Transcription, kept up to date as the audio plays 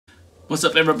What's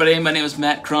up, everybody? My name is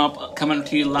Matt Crump, coming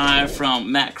to you live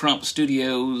from Matt Crump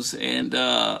Studios and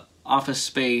office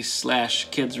space slash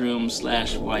kids room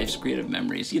slash wife's creative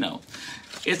memories. You know,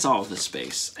 it's all the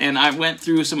space. And I went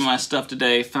through some of my stuff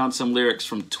today, found some lyrics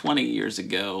from 20 years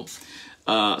ago,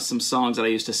 some songs that I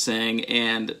used to sing,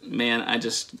 and man, I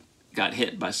just got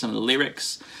hit by some of the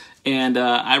lyrics. And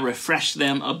I refreshed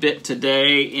them a bit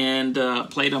today and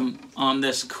played them on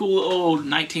this cool old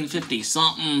 1950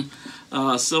 something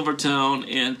Silvertone,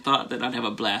 and thought that I'd have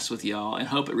a blast with y'all and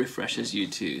hope it refreshes you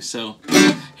too. So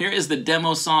here is the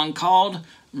demo song called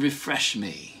Refresh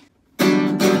Me.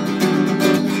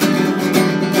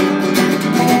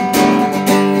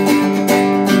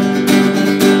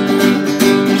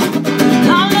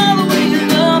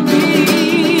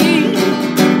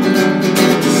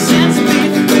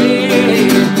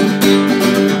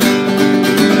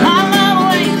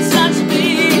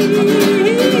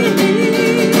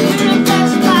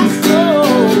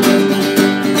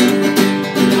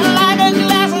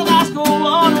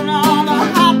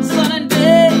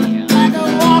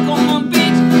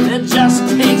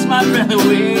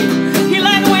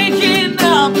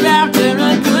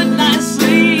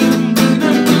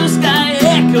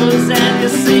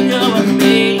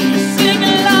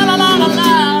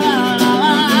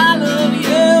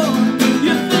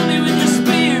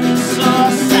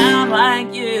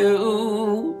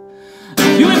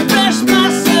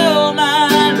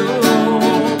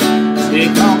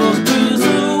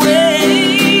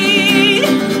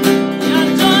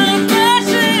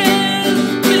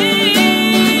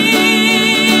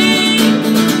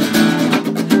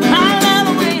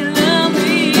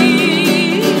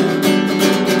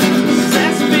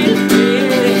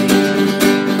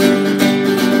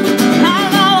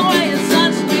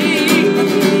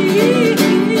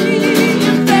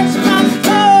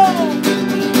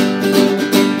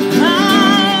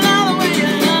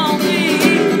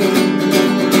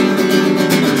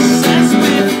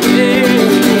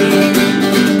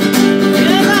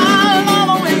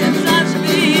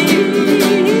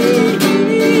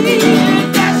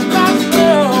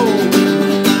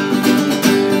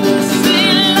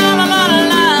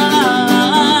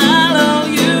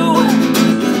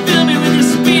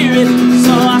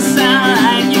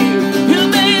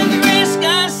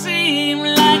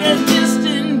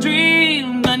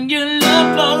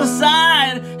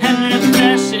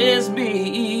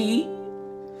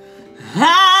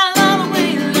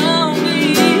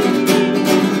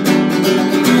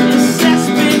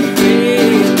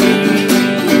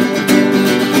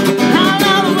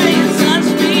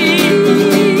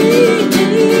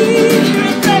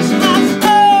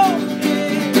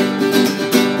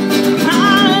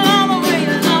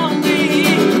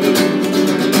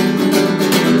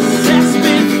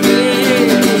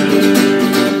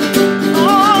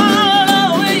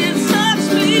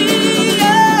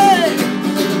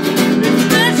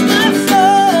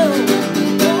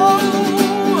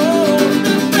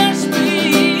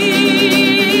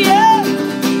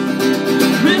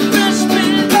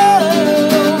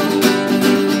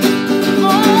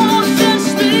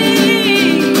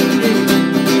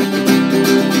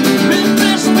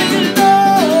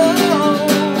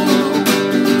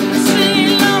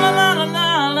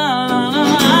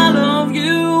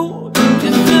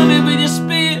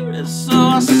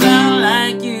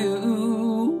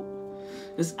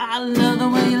 I love the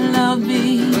way you love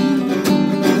me.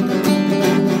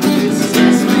 It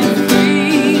sets me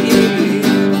free.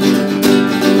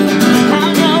 I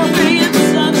love the way you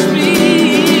touch me.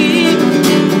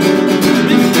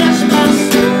 Refresh my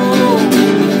soul.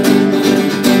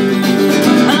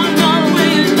 I love the way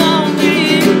you love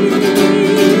me.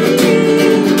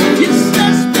 It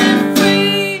sets me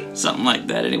free. Something like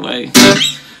that anyway.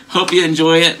 Hope you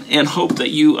enjoy it and hope that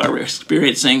you are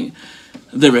experiencing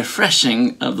the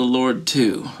refreshing of the Lord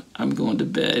too. I'm going to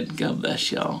bed. God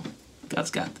bless y'all. God's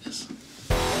got this.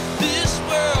 This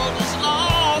world is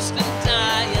lost and